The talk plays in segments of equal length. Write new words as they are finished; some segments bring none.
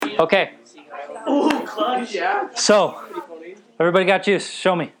Okay. Ooh, clutch. Yeah. So, everybody got juice?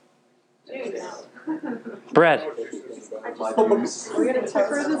 Show me. Bread. We're gonna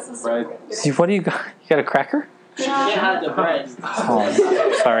pepper this. See, what do you got? You got a cracker? You can't have the bread. Oh,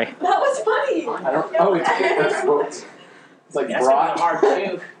 sorry. That was funny. I don't. Oh, it's like That's broth. hard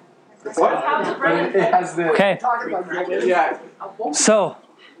too. What? But it has the. Okay. Yeah. So,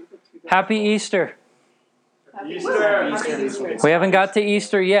 happy Easter. Easter. We haven't got to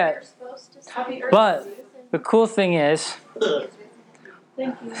Easter yet, but the cool thing is,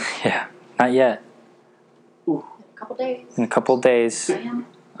 Thank you. yeah, not yet. A couple days. In a couple days,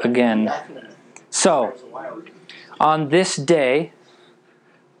 again. So, on this day,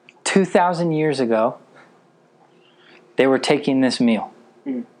 2,000 years ago, they were taking this meal.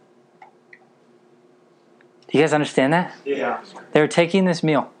 Do you guys understand that? Yeah. They were taking this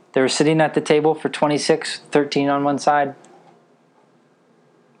meal. They were sitting at the table for 26, 13 on one side.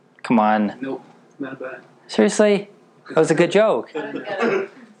 Come on. Nope, not bad. Seriously? That was a good joke.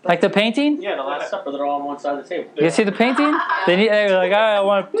 Like the painting? Yeah, the Last Supper, they're all on one side of the table. You guys see the painting? They were like, I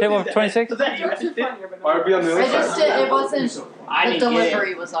want a table of 26. Why would be on the I other just side? did, it wasn't, I the didn't get it.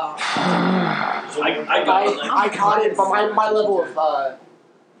 delivery was off. I got it. I caught it, but my level of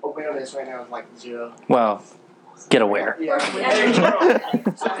awareness right now is like 0. Well, get aware. Yeah.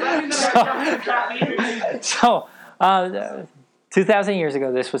 So, 2,000 years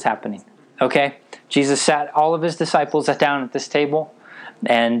ago, this was happening. Okay? Jesus sat all of his disciples down at this table,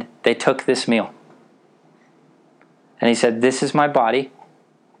 and they took this meal. And he said, this is my body,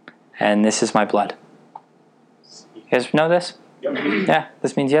 and this is my blood. You guys know this? Yeah,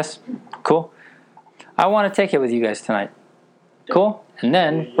 this means yes. Cool. I want to take it with you guys tonight. Cool? And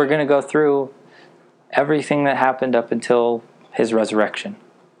then we're going to go through everything that happened up until his resurrection.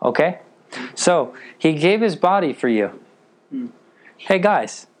 Okay? So, he gave his body for you. Hey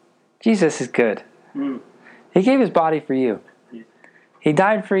guys, Jesus is good. He gave his body for you. He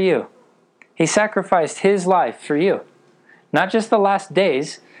died for you. He sacrificed his life for you. Not just the last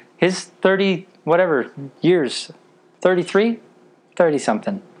days, his 30 whatever years, 33? 30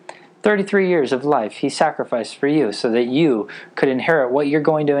 something. 33 years of life he sacrificed for you so that you could inherit what you're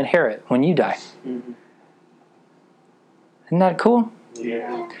going to inherit when you die. Isn't that cool?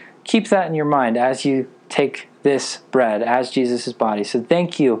 Yeah. Keep that in your mind as you take this bread as Jesus' body. So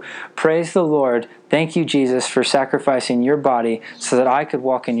thank you. Praise the Lord. Thank you, Jesus, for sacrificing your body so that I could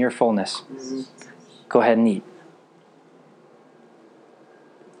walk in your fullness. Go ahead and eat.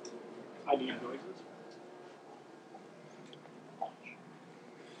 I need noises.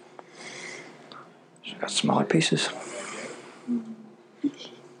 Got smaller pieces.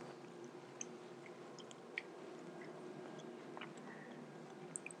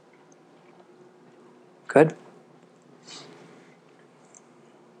 Good.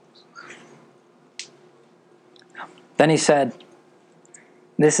 Then he said,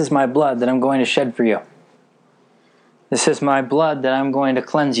 this is my blood that I'm going to shed for you. This is my blood that I'm going to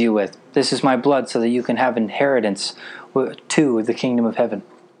cleanse you with. This is my blood so that you can have inheritance to the kingdom of heaven.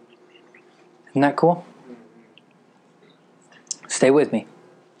 Isn't that cool? Stay with me.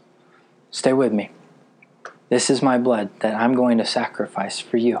 Stay with me. This is my blood that I'm going to sacrifice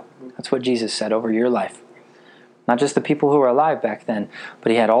for you. That's what Jesus said over your life. Not just the people who were alive back then,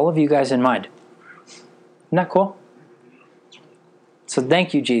 but he had all of you guys in mind. Isn't that cool? So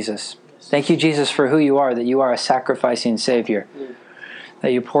thank you, Jesus. Thank you, Jesus, for who you are, that you are a sacrificing Savior.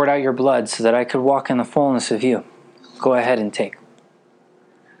 That you poured out your blood so that I could walk in the fullness of you. Go ahead and take.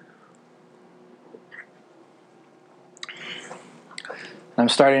 I'm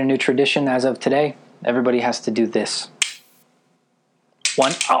starting a new tradition as of today. Everybody has to do this.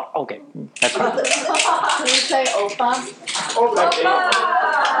 One. Oh, okay. That's fine. Can you say Opa?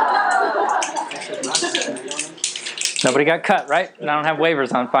 Nobody got cut, right? And I don't have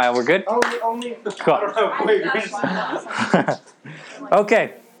waivers on file. We're good? Only. Cool.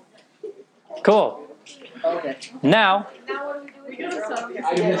 Okay. Cool. Okay. Now, I get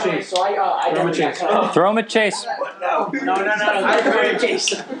a chase. So I Throw him a chase. throw him a chase. No. I throw a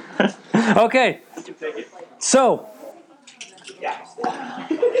case. Okay. So,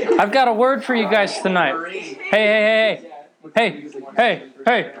 I've got a word for you guys tonight. Hey.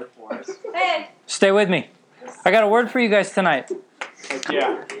 Stay with me. I got a word for you guys tonight.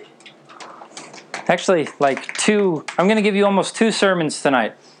 Yeah. Actually, like two. I'm going to give you almost 2 sermons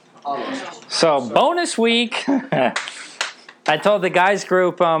tonight. So, bonus week. I told the guys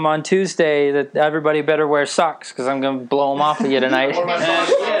group on Tuesday that everybody better wear socks because I'm going to blow them off of you tonight.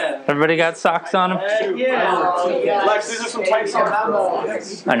 Yeah. Everybody got socks on them? Yeah. Lex, these are some tight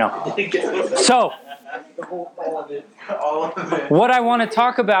socks. I know. So, All of it. What I want to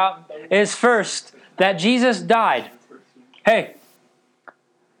talk about is first that Jesus died. Hey,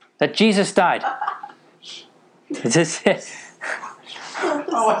 that Jesus died. Is this it? I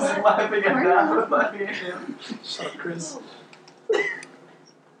wasn't laughing at that. I was laughing at him. Shut up, Chris.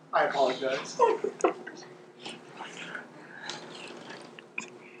 I apologize.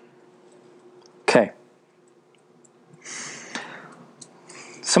 Okay.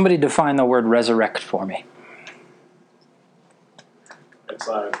 Somebody define the word resurrect for me. It's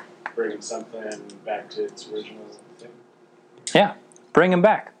like bringing something back to its original thing. Yeah, bring him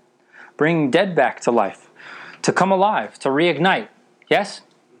back. Bring dead back to life. To come alive, to reignite. Yes?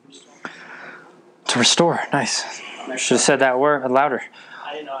 To restore. Nice. Should have said that word louder.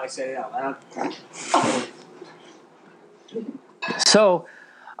 I didn't know I said it out loud. So,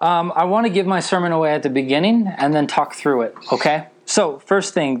 I want to give my sermon away at the beginning and then talk through it, okay? So,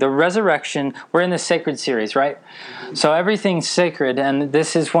 first thing, the resurrection, we're in this sacred series, right? So everything's sacred, and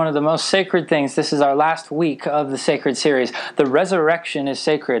this is one of the most sacred things. This is our last week of the sacred series. The resurrection is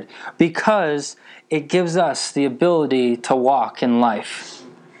sacred because it gives us the ability to walk in life.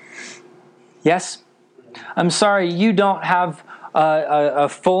 Yes? I'm sorry, you don't have a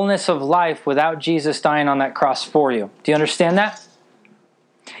fullness of life without Jesus dying on that cross for you. Do you understand that?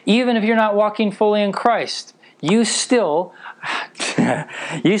 Even if you're not walking fully in Christ, you still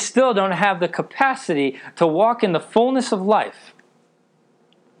don't have the capacity to walk in the fullness of life.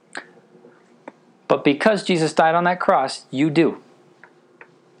 But because Jesus died on that cross, you do.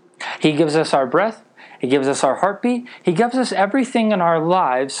 He gives us our breath. He gives us our heartbeat. He gives us everything in our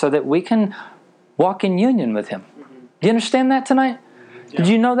lives so that we can walk in union with Him. Do you understand that tonight? Yeah. Did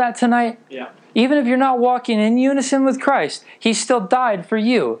you know that tonight? Yeah. Even if you're not walking in unison with Christ, He still died for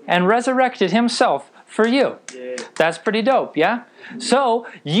you and resurrected Himself for you. Yeah. That's pretty dope, yeah? So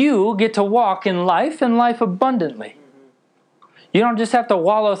you get to walk in life and life abundantly. You don't just have to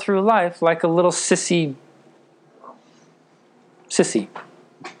wallow through life like a little sissy.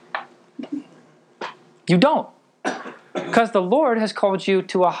 You don't. Because the Lord has called you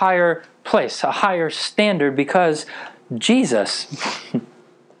to a higher place, a higher standard because Jesus.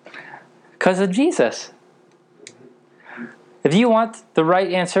 Because of Jesus. If you want the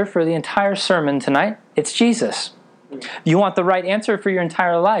right answer for the entire sermon tonight, it's Jesus. If you want the right answer for your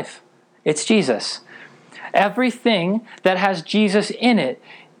entire life, it's Jesus. Everything that has Jesus in it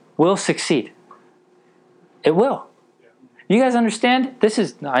will succeed. It will. You guys understand?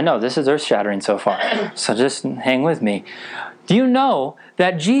 I know this is earth-shattering so far, so just hang with me. Do you know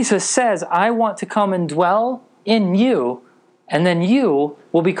that Jesus says, I want to come and dwell in you, and then you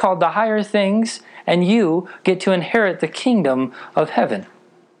will be called the higher things, and you get to inherit the kingdom of heaven. Do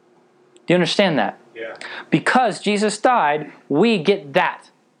you understand that? Yeah. Because Jesus died, we get that.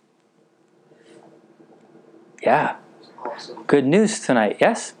 Yeah. Awesome. Good news tonight,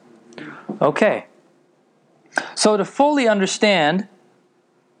 yes? Okay. So to fully understand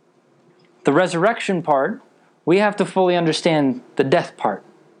the resurrection part, we have to fully understand the death part.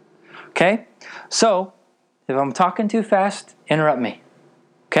 Okay? So, if I'm talking too fast, interrupt me.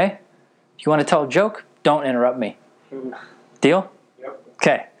 Okay? If you want to tell a joke, don't interrupt me. Deal? Yep.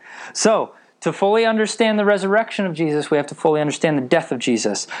 Okay. So, to fully understand the resurrection of Jesus, we have to fully understand the death of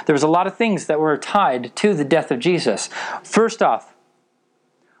Jesus. There was a lot of things that were tied to the death of Jesus. First off,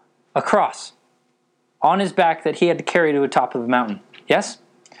 a cross on His back that He had to carry to the top of the mountain. Yes?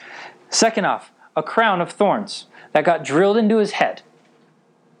 Second off, a crown of thorns that got drilled into His head.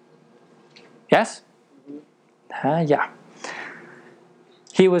 Yes? Yeah.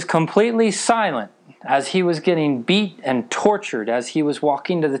 He was completely silent as He was getting beat and tortured as He was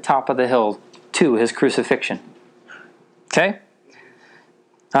walking to the top of the hill to His crucifixion. Okay?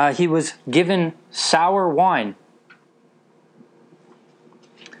 He was given sour wine.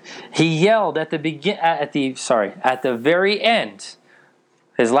 He yelled at the very end,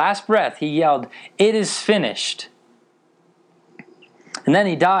 His last breath, He yelled, "It is finished." And then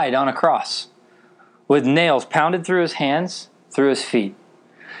He died on a cross with nails pounded through His hands, through His feet,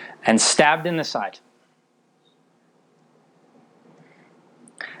 and stabbed in the side.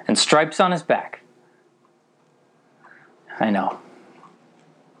 And stripes on His back. I know.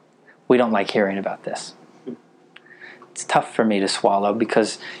 We don't like hearing about this. It's tough for me to swallow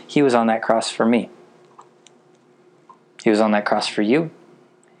because He was on that cross for me. He was on that cross for you.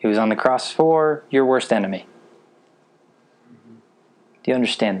 He was on the cross for your worst enemy. Do you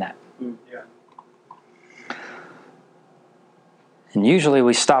understand that? Yeah. And usually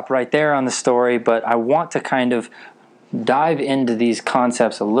we stop right there on the story, but I want to kind of dive into these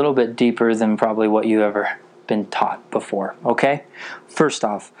concepts a little bit deeper than probably what you ever been taught before, okay? First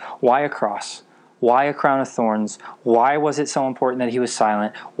off, why a cross? Why a cross? Why a crown of thorns? Why was it so important that he was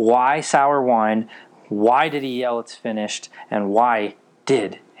silent? Why sour wine? Why did he yell, "It's finished"? And why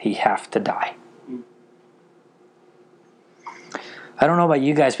did he have to die? I don't know about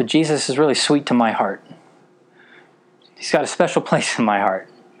you guys, but Jesus is really sweet to my heart. He's got a special place in my heart,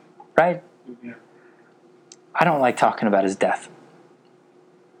 right? Yeah. I don't like talking about his death.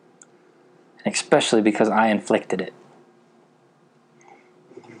 And especially because I inflicted it.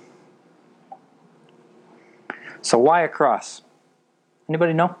 So why a cross?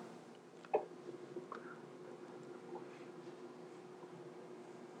 Anybody know?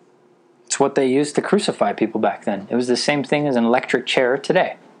 It's what they used to crucify people back then. It was the same thing as an electric chair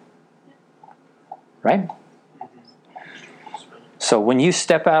today. Right? So when you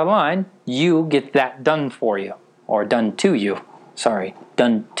step out of line, you get that done for you. Or done to you. Sorry,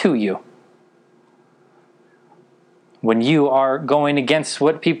 done to you. When you are going against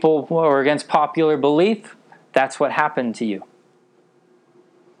what people, or against popular belief, that's what happened to you.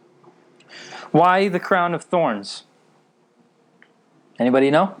 Why the crown of thorns? Anybody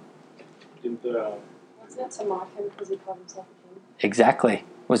know? Didn't Wasn't it to mock him because he called himself a king? Exactly.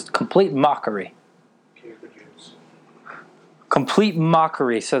 It was complete mockery. King of the Jews. Complete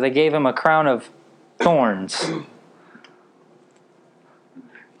mockery. So they gave him a crown of thorns.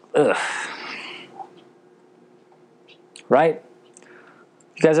 Ugh. Right?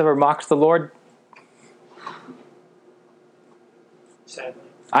 You guys ever mocked the Lord? Sadly.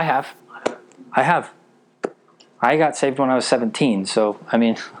 I have. I got saved when I was 17, so, I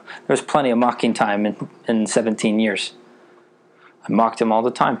mean, there's plenty of mocking time in 17 years. I mocked him all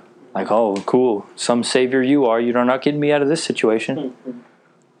the time. Like, oh, cool, some savior you are, you're not getting me out of this situation.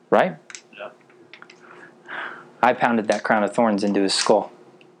 Right? Yeah. I pounded that crown of thorns into his skull.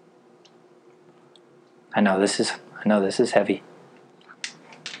 I know this is heavy.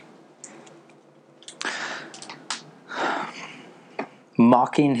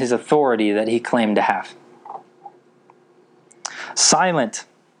 Mocking his authority that he claimed to have. Silent.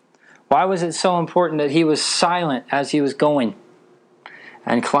 Why was it so important that he was silent as he was going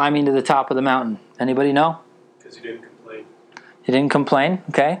and climbing to the top of the mountain? Anybody know? Because he didn't complain. He didn't complain?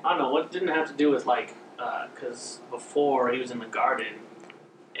 Okay. I don't know. What didn't have to do with like, because before he was in the garden,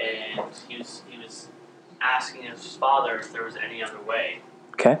 and he was asking his father if there was any other way.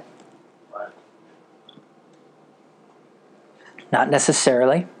 Okay. But Not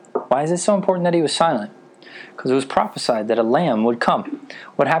necessarily. Why is it so important that he was silent? Because it was prophesied that a lamb would come.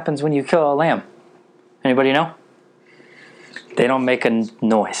 What happens when you kill a lamb? Anybody know? They don't make a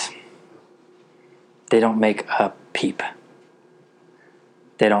noise. They don't make a peep.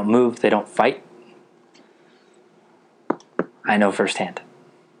 They don't move. They don't fight. I know firsthand.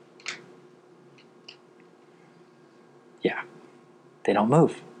 Yeah. They don't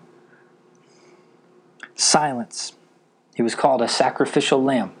move. Silence. He was called a sacrificial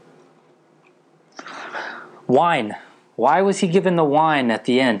lamb. Wine. Why was he given the wine at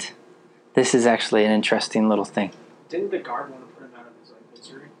the end? This is actually an interesting little thing. Didn't the guard want to put him out of his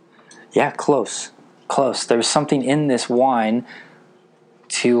misery? Yeah, close. Close. There was something in this wine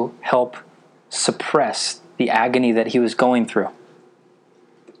to help suppress the agony that he was going through.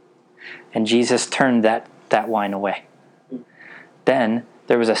 And Jesus turned that wine away. Then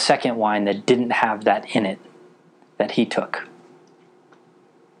there was a second wine that didn't have that in it that he took.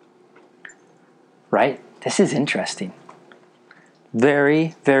 Right? This is interesting.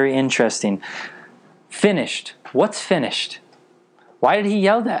 Very, very interesting. Finished. What's finished? Why did he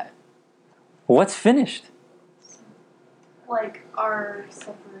yell that? What's finished? Like our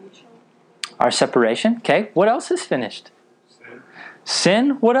separation. Our separation. Okay. What else is finished? Sin. Sin.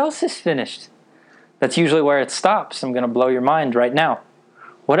 What else is finished? That's usually where it stops. I'm going to blow your mind right now.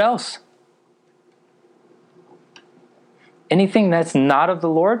 What else? Anything that's not of the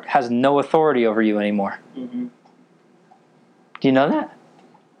Lord has no authority over you anymore. mm-hmm. Do you know that?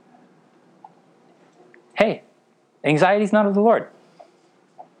 Hey, anxiety's not of the Lord.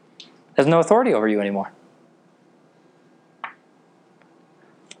 There's no authority over you anymore.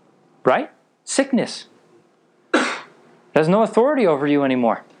 Right? Sickness. There's no authority over you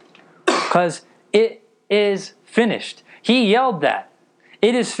anymore. Because it is finished. He yelled that.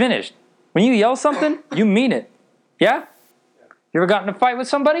 It is finished. When you yell something, you mean it. Yeah? You ever gotten in a fight with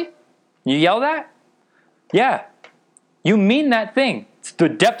somebody? You yell that? Yeah. You mean that thing. It's the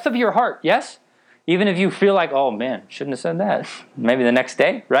depth of your heart, yes? Even if you feel like, oh man, shouldn't have said that. Maybe the next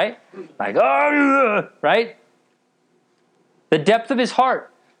day, right? Like, oh, right? The depth of his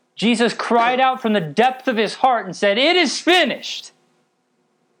heart. Jesus cried out from the depth of his heart and said, it is finished.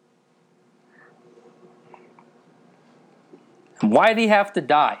 And why did he have to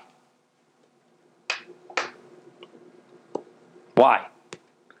die? Why?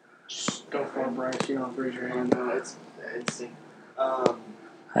 Just go for it, Bryce. You don't have to raise your hand. No, it's insane. I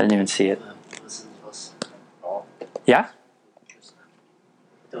didn't even see it. Listen to us. All. Yeah?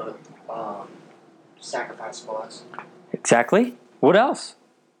 The sacrifice for us. Exactly. What else?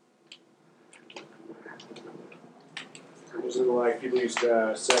 Was it like people used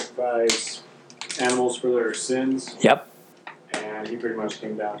to sacrifice animals for their sins? Yep. And he pretty much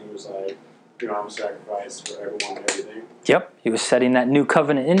came down. He was like, I'm a sacrifice for everyone and everything. Yep. He was setting that new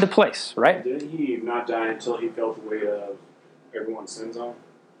covenant into place, right? Didn't he not die until he felt the weight of everyone's sins on him?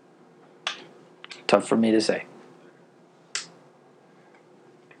 Tough for me to say.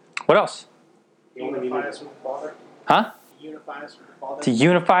 What else? Unify us with the Father. Huh? Unify us with the Father. To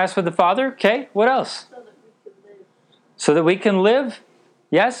unify us with the Father. Okay. What else? So that we could live. So that we can live.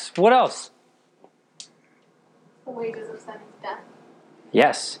 Yes. What else? The wages of sin is death.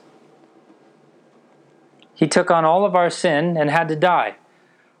 Yes. He took on all of our sin and had to die.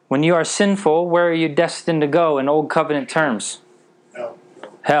 When you are sinful, where are you destined to go in Old Covenant terms? Hell.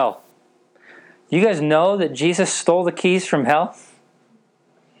 Hell. You guys know that Jesus stole the keys from hell?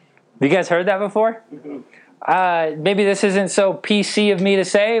 You guys heard that before? Maybe this isn't so PC of me to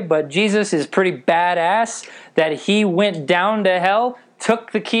say, but Jesus is pretty badass that he went down to hell,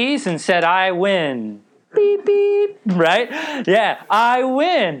 took the keys, and said, I win. Beep, beep. Right? Yeah, I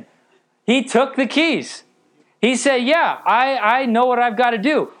win. He took the keys. He said, yeah, I know what I've got to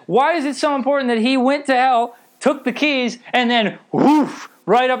do. Why is it so important that he went to hell, took the keys, and then woof,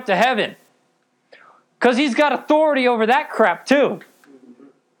 right up to heaven? Because he's got authority over that crap too.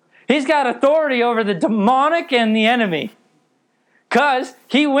 He's got authority over the demonic and the enemy. Because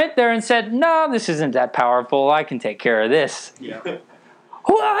he went there and said, no, this isn't that powerful. I can take care of this. Yeah.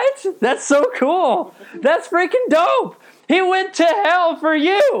 What? That's so cool. That's freaking dope. He went to hell for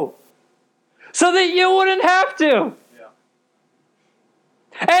you. So that you wouldn't have to. Yeah.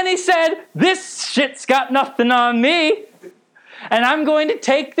 And he said, this shit's got nothing on me. And I'm going to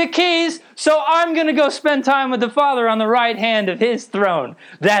take the keys, so I'm going to go spend time with the Father on the right hand of his throne.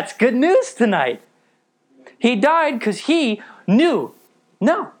 That's good news tonight. He died because he knew,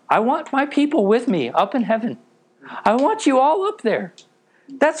 no, I want my people with me up in heaven. I want you all up there.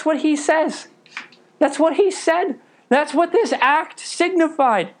 That's what he says. That's what he said. That's what this act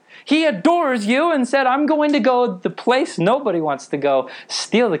signified. He adores you and said, I'm going to go the place nobody wants to go,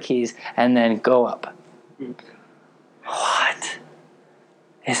 steal the keys, and then go up. What?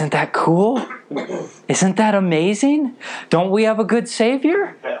 Isn't that cool? Isn't that amazing? Don't we have a good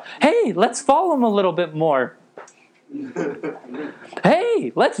Savior? Hey, let's follow him a little bit more.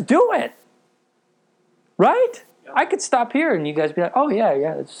 Hey, let's do it. Right? I could stop here and you guys be like, oh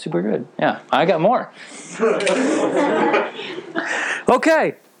yeah, that's super good. Yeah, I got more.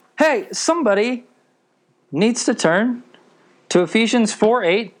 Okay. Hey, somebody needs to turn to Ephesians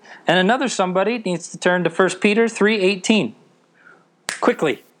 4:8, and another somebody needs to turn to 1 Peter 3:18.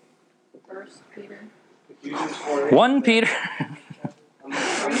 Quickly. 1 Peter. 1 Peter.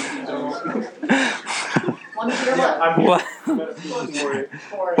 1 Peter what?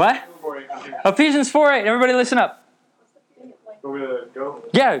 What? What? Ephesians 4:8. Everybody listen up. Want me to go?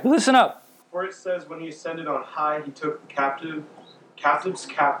 Yeah, listen up. Where it says, when he ascended on high, he took captives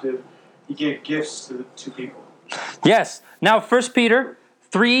captive. He gave gifts to people. Yes. Now 1 Peter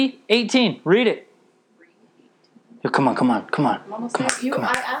 3:18. Read it. Come on. I'm almost there. Come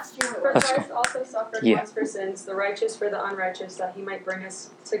on. I asked you. For Let's Christ go. also suffered Yeah. once for sins, the righteous for the unrighteous, that he might bring us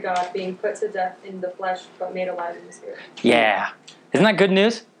to God, being put to death in the flesh, but made alive in the spirit. Yeah. Isn't that good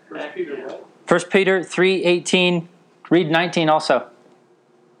news? 1 Peter 3:18. Read 19 also.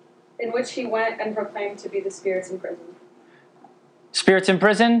 In which he went and proclaimed to be the spirits in prison. Spirits in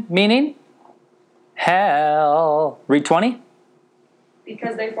prison, meaning? Hell. Read 20.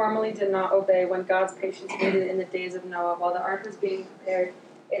 Because they formerly did not obey when God's patience waited in the days of Noah, while the ark was being prepared,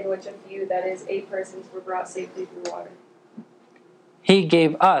 in which a few, that is, 8 persons, were brought safely through water. He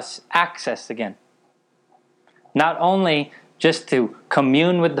gave us access again. Not only just to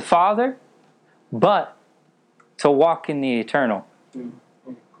commune with the Father, but to walk in the eternal.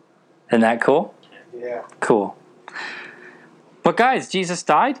 Isn't that cool? Yeah. Cool. But guys, Jesus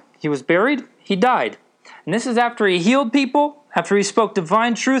died. He was buried. He died. And this is after he healed people, after he spoke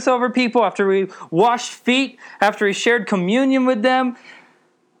divine truth over people, after he washed feet, after he shared communion with them,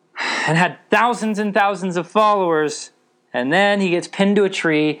 and had thousands and thousands of followers. And then he gets pinned to a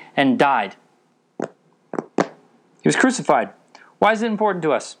tree and died. He was crucified. Why is it important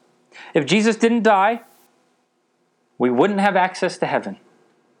to us? If Jesus didn't die, we wouldn't have access to heaven.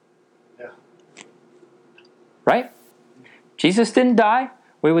 Yeah. Right? Jesus didn't die,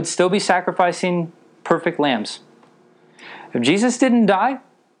 we would still be sacrificing perfect lambs. If Jesus didn't die,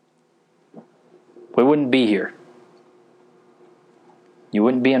 we wouldn't be here. You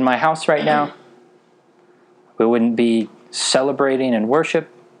wouldn't be in my house right now. We wouldn't be celebrating and worship.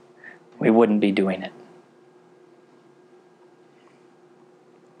 We wouldn't be doing it.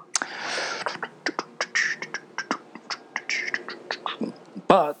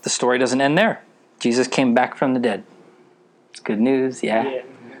 But the story doesn't end there. Jesus came back from the dead. It's good news, yeah.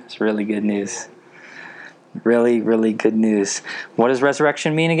 It's really good news. Really, really good news. What does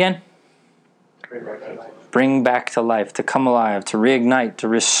resurrection mean again? Bring back to life, to come alive, to reignite, to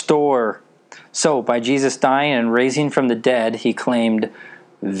restore. So, by Jesus dying and raising from the dead, he claimed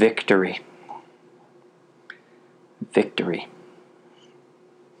victory. Victory.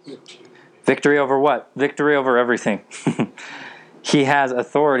 Victory over what? Victory over everything. He has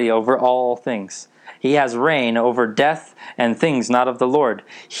authority over all things. He has reign over death and things not of the Lord.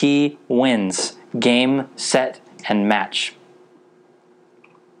 He wins. Game, set, and match.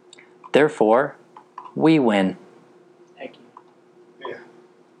 Therefore, we win. Thank you. Yeah.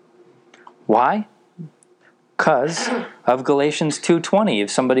 Why? Because of Galatians 2:20. If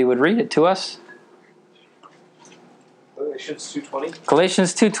somebody would read it to us. Galatians 2:20.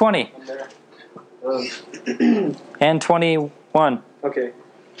 Galatians 2:20 and 21. Okay.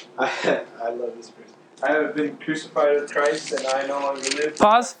 I love this verse. I have been crucified with Christ, and I no longer live.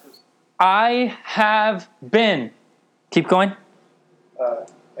 Pause. I have been. Keep going.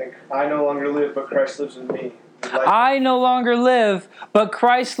 Like, I no longer live, but Christ lives in me. I no longer live, but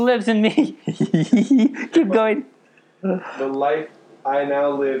Christ lives in me. Keep going. The life I now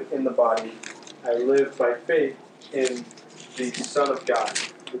live in the body, I live by faith in the Son of God,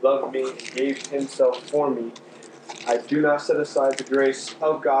 who loved me and gave himself for me. I do not set aside the grace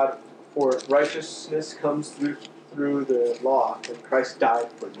of God, for righteousness comes through the law, and Christ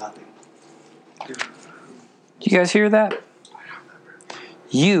died for nothing. You guys hear that?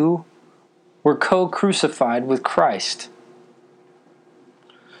 You were co-crucified with Christ.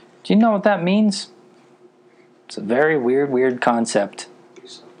 Do you know what that means? It's a very weird concept.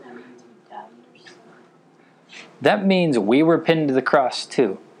 That means we were pinned to the cross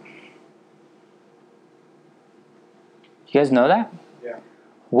too. You guys know that? Yeah.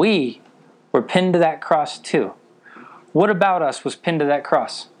 We were pinned to that cross too. What about us was pinned to that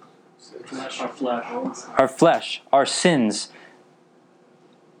cross? Our flesh. Our flesh, our sins,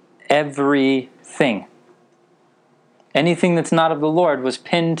 everything. Anything that's not of the Lord was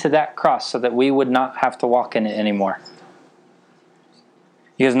pinned to that cross so that we would not have to walk in it anymore.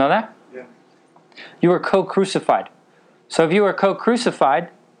 You guys know that? Yeah. You were co-crucified. So if you were co-crucified,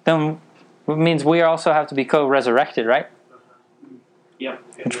 then it means we also have to be co-resurrected, right? Yep.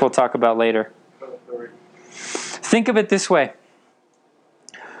 Which we'll talk about later. Think of it this way.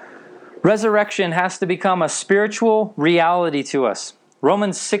 Resurrection has to become a spiritual reality to us.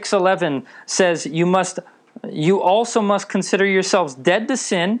 Romans 6:11 says, you also must consider yourselves dead to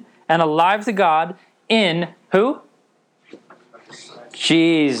sin and alive to God in who?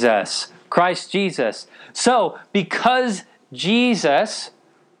 Jesus. Christ Jesus. So, because Jesus...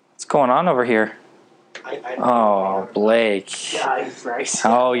 What's going on over here? Oh, Blake. Yeah, he's right.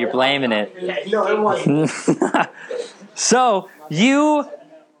 Oh, you're blaming it. Yeah, no, it wasn't. So, you...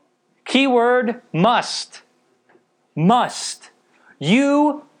 Keyword must. Must.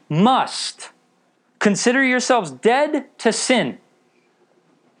 You must consider yourselves dead to sin.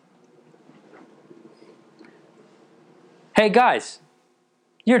 Hey guys,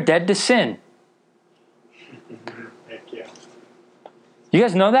 you're dead to sin. Heck yeah. You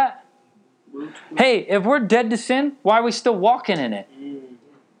guys know that? Hey, if we're dead to sin, why are we still walking in it?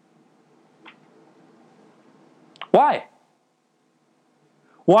 Why?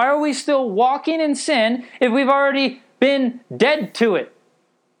 Why are we still walking in sin if we've already been dead to it?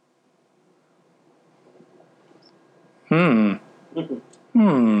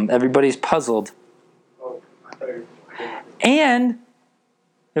 Everybody's puzzled. Oh, I thought you were... And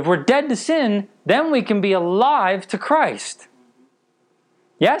if we're dead to sin, then we can be alive to Christ.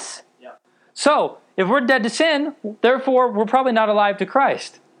 Yes? Yeah. So, if we're dead to sin, therefore we're probably not alive to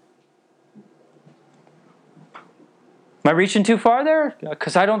Christ. Am I reaching too far there?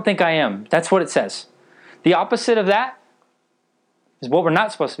 Because I don't think I am. That's what it says. The opposite of that is what we're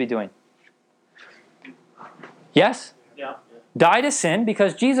not supposed to be doing. Yes? Yeah. Die to sin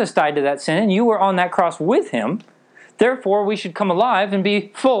because Jesus died to that sin and you were on that cross with him. Therefore, we should come alive and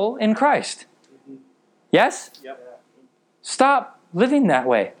be full in Christ. Yes? Yep. Stop living that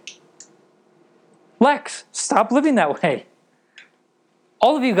way. Lex, stop living that way.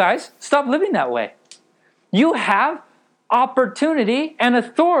 All of you guys, stop living that way. You have opportunity and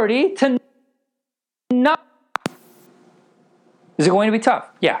authority to not. Is it going to be tough?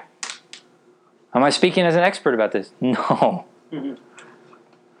 Yeah. Am I speaking as an expert about this? No.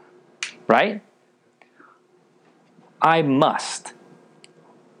 Right? I must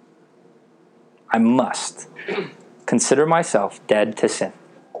consider myself dead to sin.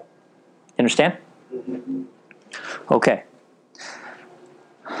 You understand? Okay.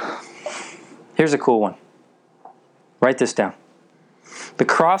 Here's a cool one. Write this down. The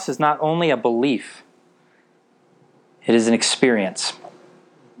cross is not only a belief, it is an experience.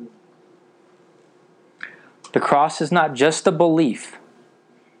 The cross is not just a belief,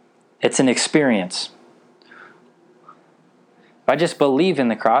 it's an experience. If I just believe in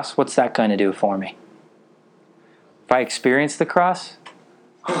the cross, what's that going to do for me? If I experience the cross,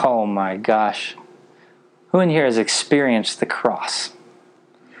 oh my gosh. Who in here has experienced the cross?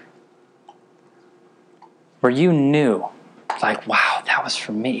 Where you knew, like, wow, that was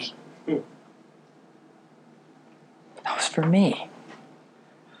for me. That was for me.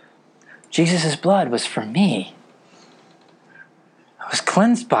 Jesus' blood was for me. I was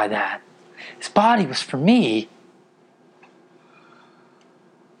cleansed by that. His body was for me.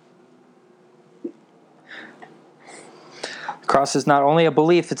 The cross is not only a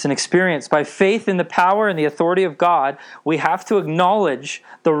belief, it's an experience. By faith in the power and the authority of God, we have to acknowledge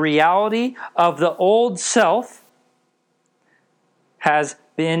the reality of the old self has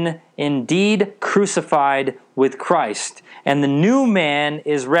been indeed crucified with Christ. And the new man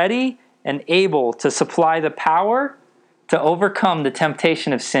is ready and able to supply the power to overcome the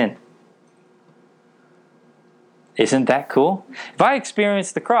temptation of sin. Isn't that cool? If I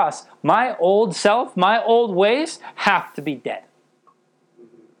experience the cross, my old self, my old ways have to be dead.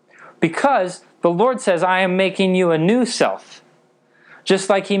 Because the Lord says, I am making you a new self. Just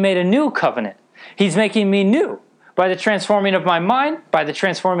like He made a new covenant. He's making me new. By the transforming of my mind, by the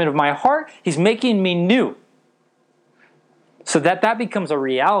transforming of my heart, He's making me new. So that becomes a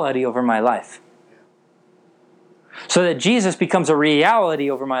reality over my life. So that Jesus becomes a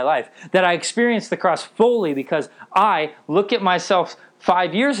reality over my life. That I experience the cross fully because I look at myself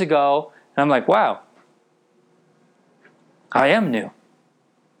 5 years ago and I'm like, wow, I am new.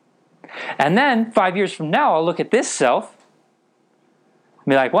 And then 5 years from now, I'll look at this self and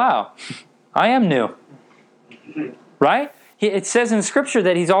be like, wow, I am new. Right? It says in Scripture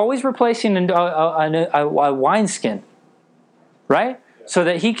that He's always replacing a wineskin. Right? So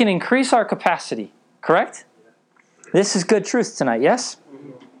that He can increase our capacity. Correct? This is good truth tonight, yes?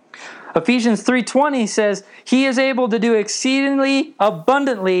 Ephesians 3:20 says, He is able to do exceedingly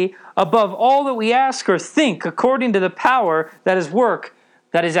abundantly above all that we ask or think, according to the power that is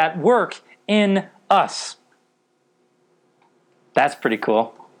at work in us. That's pretty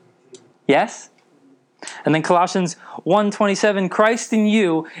cool. Yes? And then Colossians 1:27, Christ in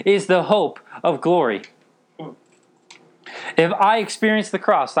you is the hope of glory. If I experience the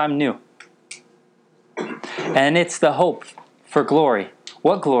cross, I'm new. And it's the hope for glory.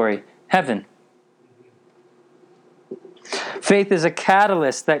 What glory? Heaven. Faith is a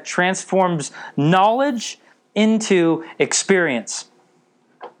catalyst that transforms knowledge into experience.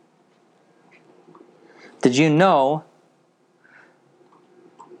 Did you know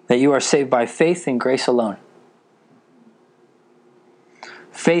that you are saved by faith and grace alone?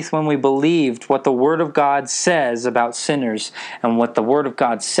 Faith when we believed what the Word of God says about sinners and what the Word of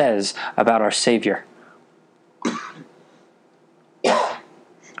God says about our Savior.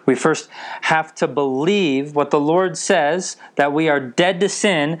 We first have to believe what the Lord says, that we are dead to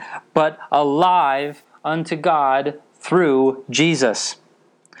sin, but alive unto God through Jesus.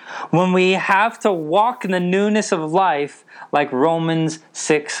 When we have to walk in the newness of life, like Romans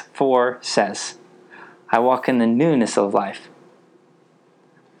 6:4 says, I walk in the newness of life.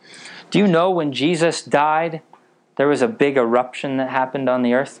 Do you know when Jesus died, there was a big eruption that happened on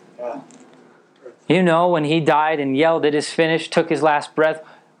the earth? Yeah. You know when He died and yelled, it is finished, took His last breath,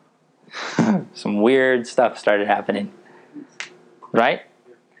 some weird stuff started happening. Right?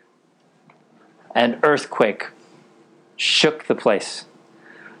 An earthquake shook the place.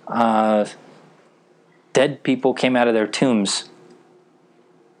 Dead people came out of their tombs.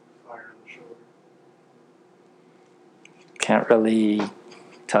 Fire on the shoulder. Can't really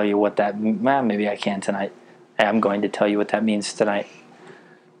tell you what that... Well, maybe I can tonight. I'm going to tell you what that means tonight.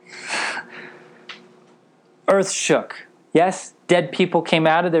 Earth shook. Yes, dead people came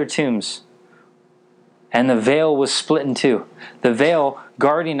out of their tombs. And the veil was split in two. The veil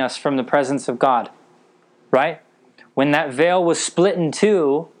guarding us from the presence of God. Right? When that veil was split in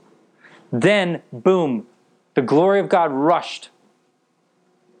two, then, boom, the glory of God rushed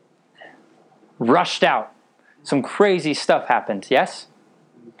out. Some crazy stuff happened, yes?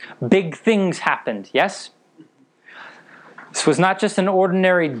 Big things happened, yes? This was not just an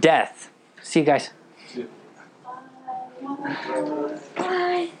ordinary death. See you guys.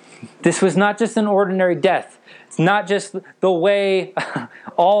 This was not just an ordinary death. It's not just the way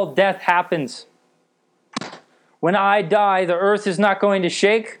all death happens. When I die, the earth is not going to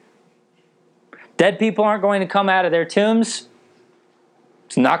shake. Dead people aren't going to come out of their tombs.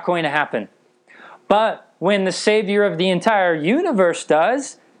 It's not going to happen. But when the Savior of the entire universe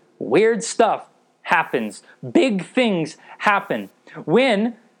does, weird stuff happens. Big things happen.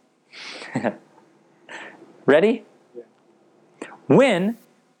 When, ready? When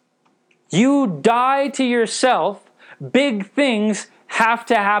you die to yourself, big things have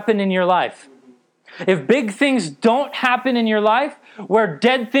to happen in your life. If big things don't happen in your life, where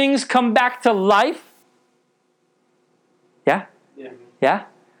dead things come back to life, yeah? Yeah?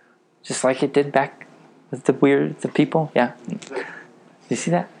 Just like it did back with the people, yeah? You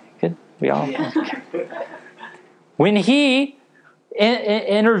see that? Good? We all? Okay. When He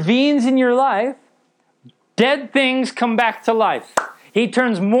intervenes in your life, dead things come back to life. He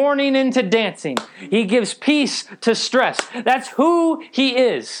turns mourning into dancing. He gives peace to stress. That's who He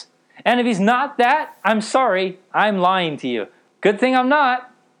is. And if He's not that, I'm sorry, I'm lying to you. Good thing I'm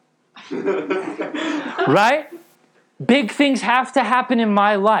not. Right? Big things have to happen in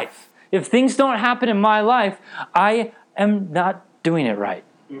my life. If things don't happen in my life, I am not doing it right.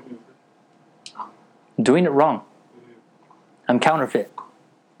 I'm doing it wrong. I'm counterfeit.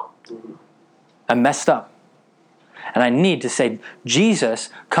 I'm messed up. And I need to say, Jesus,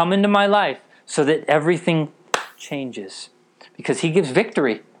 come into my life so that everything changes. Because He gives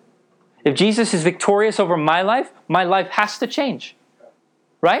victory. If Jesus is victorious over my life has to change.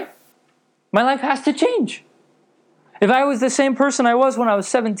 Right? My life has to change. If I was the same person I was when I was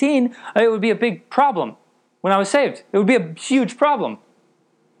 17, it would be a big problem when I was saved. It would be a huge problem.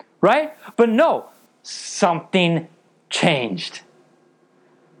 Right? But no, something changed.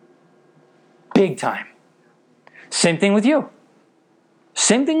 Big time. Same thing with you.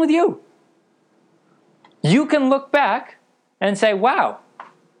 Same thing with you. You can look back and say, wow,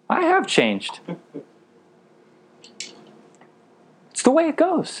 I have changed. It's the way it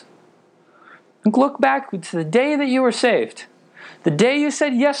goes. Look back to the day that you were saved. The day you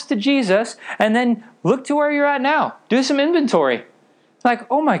said yes to Jesus, and then look to where you're at now. Do some inventory. Like,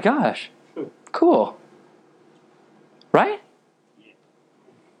 oh my gosh, cool. Right?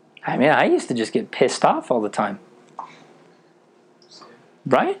 I mean, I used to just get pissed off all the time.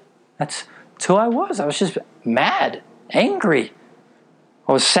 Right? That's who I was. I was just mad, angry.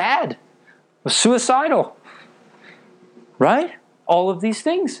 I was sad. I was suicidal. Right? All of these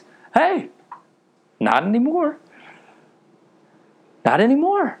things. Hey, not anymore. Not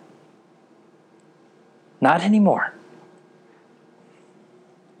anymore. Not anymore.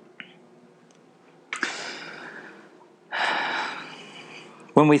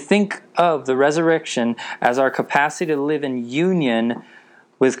 When we think of the resurrection as our capacity to live in union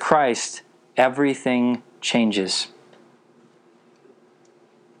with Christ, everything changes.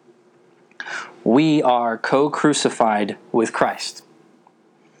 We are co-crucified with Christ.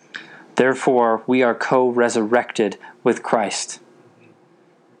 Therefore, we are co-resurrected with Christ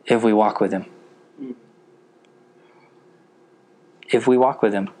if we walk with Him. If we walk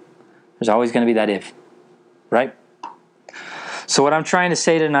with Him. There's always going to be that if. Right? So what I'm trying to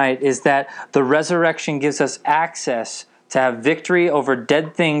say tonight is that the resurrection gives us access to have victory over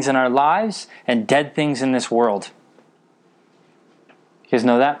dead things in our lives and dead things in this world. You guys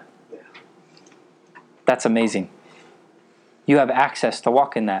know that? That's amazing. You have access to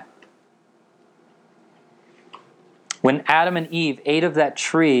walk in that. When Adam and Eve ate of that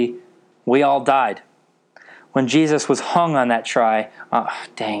tree, we all died. When Jesus was hung on that tree, oh,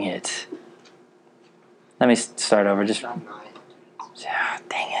 dang it. Let me start over. Dang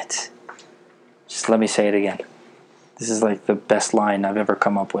it. Just let me say it again. This is like the best line I've ever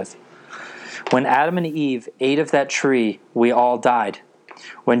come up with. When Adam and Eve ate of that tree, we all died.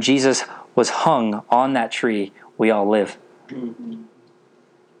 When Jesus was hung on that tree, we all live.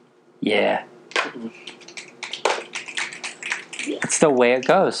 Yeah. That's the way it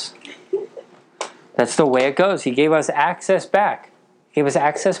goes. That's the way it goes. He gave us access back. He gave us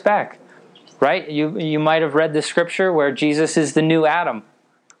access back. Right? You might have read the scripture where Jesus is the new Adam.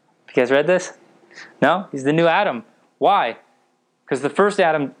 You guys read this? No? He's the new Adam. Why? Because the first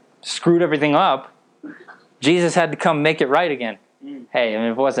Adam screwed everything up. Jesus had to come make it right again. Hey, I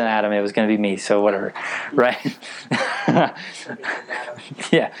mean, if it wasn't Adam, it was going to be me, so whatever. Right?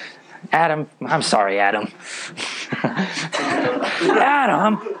 Yeah. Adam, I'm sorry, Adam.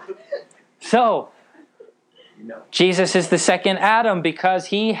 Adam! So, Jesus is the second Adam because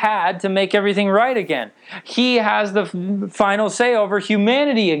he had to make everything right again. He has the final say over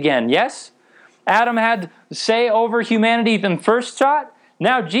humanity again, yes? Adam had say over humanity in the first shot.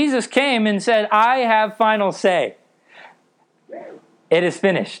 Now Jesus came and said, I have final say. It is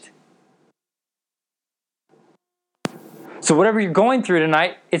finished. So whatever you're going through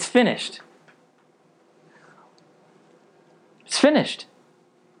tonight, it's finished. It's finished.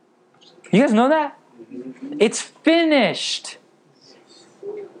 You guys know that? It's finished.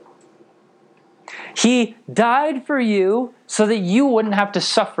 He died for you so that you wouldn't have to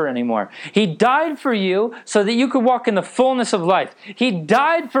suffer anymore. He died for you so that you could walk in the fullness of life. He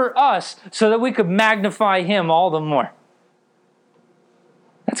died for us so that we could magnify Him all the more.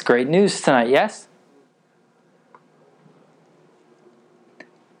 That's great news tonight, yes?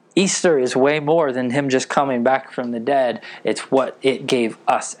 Easter is way more than Him just coming back from the dead. It's what it gave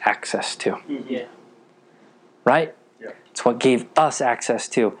us access to. Yeah. Right? Yeah. It's what gave us access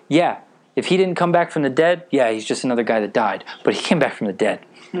to. Yeah, if He didn't come back from the dead, yeah, He's just another guy that died. But He came back from the dead.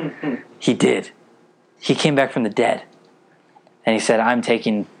 He did. He came back from the dead. And He said, I'm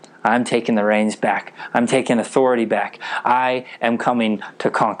taking the reins back. I'm taking authority back. I am coming to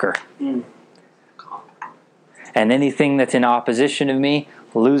conquer. And anything that's in opposition of me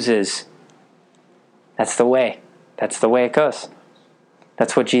loses. That's the way. That's the way it goes.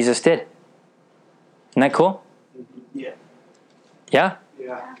 That's what Jesus did. Isn't that cool? Yeah. Yeah?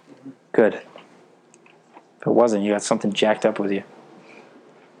 Yeah. Good. If it wasn't, you got something jacked up with you.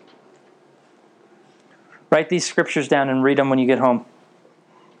 Write these scriptures down and read them when you get home.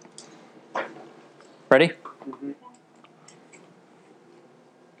 Ready?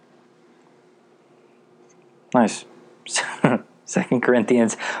 Nice. 2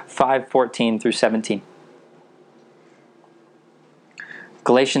 Corinthians 5:14 through 17.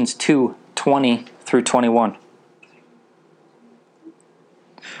 Galatians 2:20 through 21.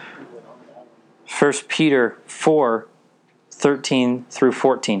 1 Peter 4:13 through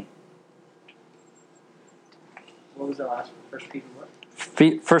 14. What was the last one? First Peter what?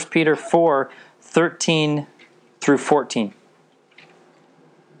 1 Peter 4:13 through 14.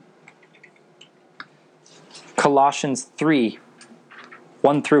 Colossians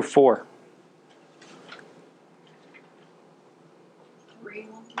 3:1 through 4.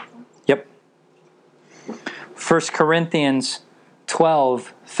 Yep. 1 Corinthians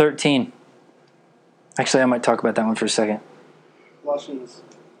 12:13. Actually, I might talk about that one for a second. Colossians.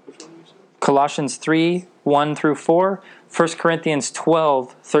 Which one you said? Colossians 3:1 through 4. 1 Corinthians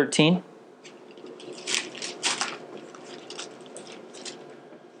 12:13.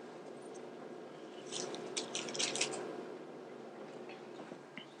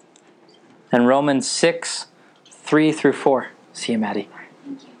 And Romans 6:3 through 4. See you, Maddie.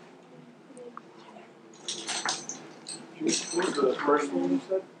 What was the first one you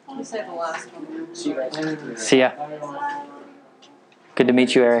said? I'll say the last one. See you guys. See ya. Good to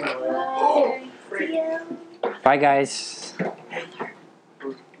meet you, Eric. Bye, guys.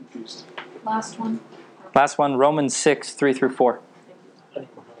 Last one. Last one, Romans 6:3 through 4. I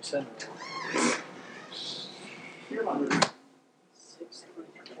said.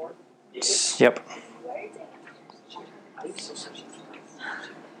 Yep.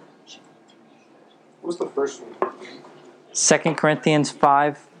 What's the first one? 2 Corinthians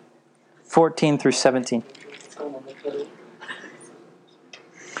 5:14 through 17.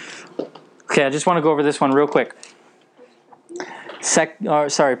 Okay, I just want to go over this one real quick. 1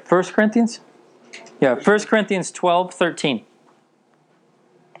 Corinthians? Yeah, 1 Corinthians 12:13.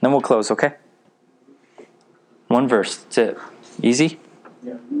 Then we'll close, okay? One verse. That's it. Easy?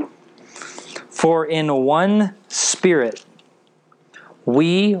 Yeah. For in one Spirit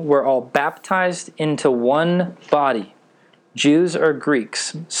we were all baptized into one body, Jews or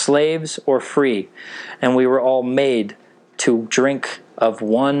Greeks, slaves or free, and we were all made to drink of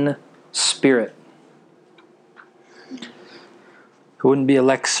one Spirit. It wouldn't be a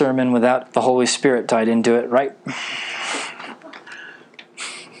Lex sermon without the Holy Spirit tied into it, right?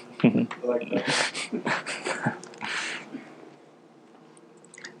 Like that.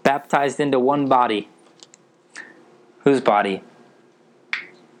 Baptized into one body. Whose body?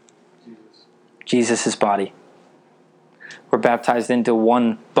 Jesus' body. We're baptized into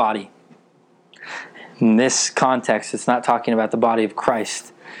one body. In this context, it's not talking about the body of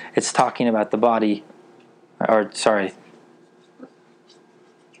Christ. It's talking about the body, let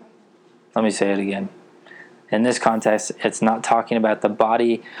me say it again. In this context, it's not talking about the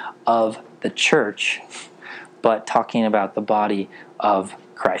body of the church, but talking about the body of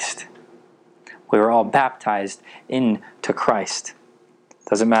Christ. We were all baptized into Christ.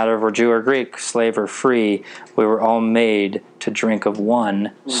 Doesn't matter if we're Jew or Greek, slave or free, we were all made to drink of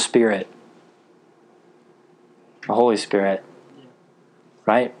one Spirit. The Holy Spirit.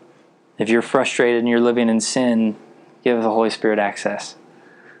 Right? If you're frustrated and you're living in sin, give the Holy Spirit access.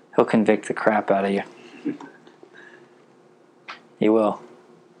 He'll convict the crap out of you. He will.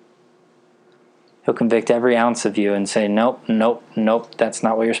 He'll convict every ounce of you and say, nope, nope, nope, that's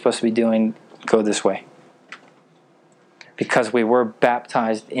not what you're supposed to be doing. Go this way. Because we were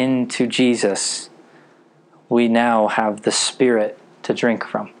baptized into Jesus, we now have the Spirit to drink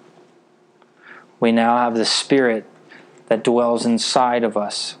from. We now have the Spirit that dwells inside of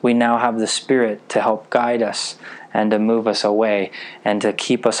us. We now have the Spirit to help guide us and to move us away and to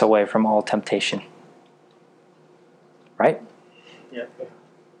keep us away from all temptation. Right? Yeah.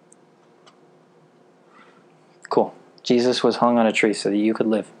 Cool. Jesus was hung on a tree so that you could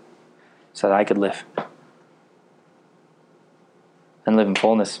live. So that I could live. And live in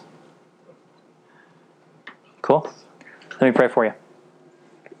fullness. Cool. Let me pray for you.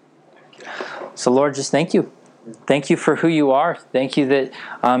 So Lord, just thank you. Thank you for who you are. Thank you that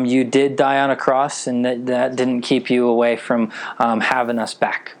you did die on a cross and that didn't keep you away from having us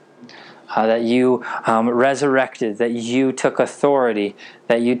back. That you resurrected, that you took authority,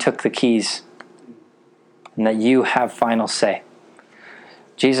 that you took the keys, and that you have final say.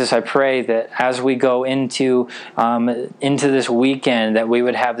 Jesus, I pray that as we go into this weekend, that we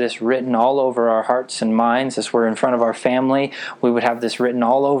would have this written all over our hearts and minds as we're in front of our family. We would have this written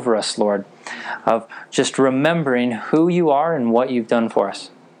all over us, Lord, of just remembering who you are and what you've done for us.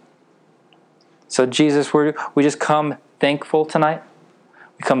 So Jesus, we just come thankful tonight.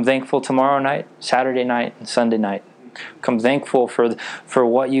 We come thankful tomorrow night, Saturday night, and Sunday night. We come thankful for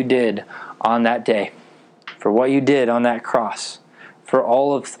what you did on that day, for what you did on that cross. For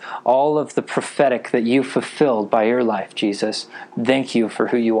all of the prophetic that you fulfilled by your life, Jesus. Thank you for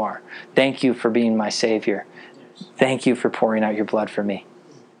who you are. Thank you for being my Savior. Thank you for pouring out your blood for me.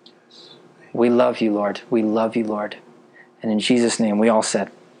 We love you, Lord. We love you, Lord. And in Jesus' name, we all said,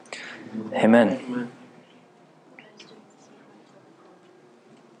 Amen. Amen.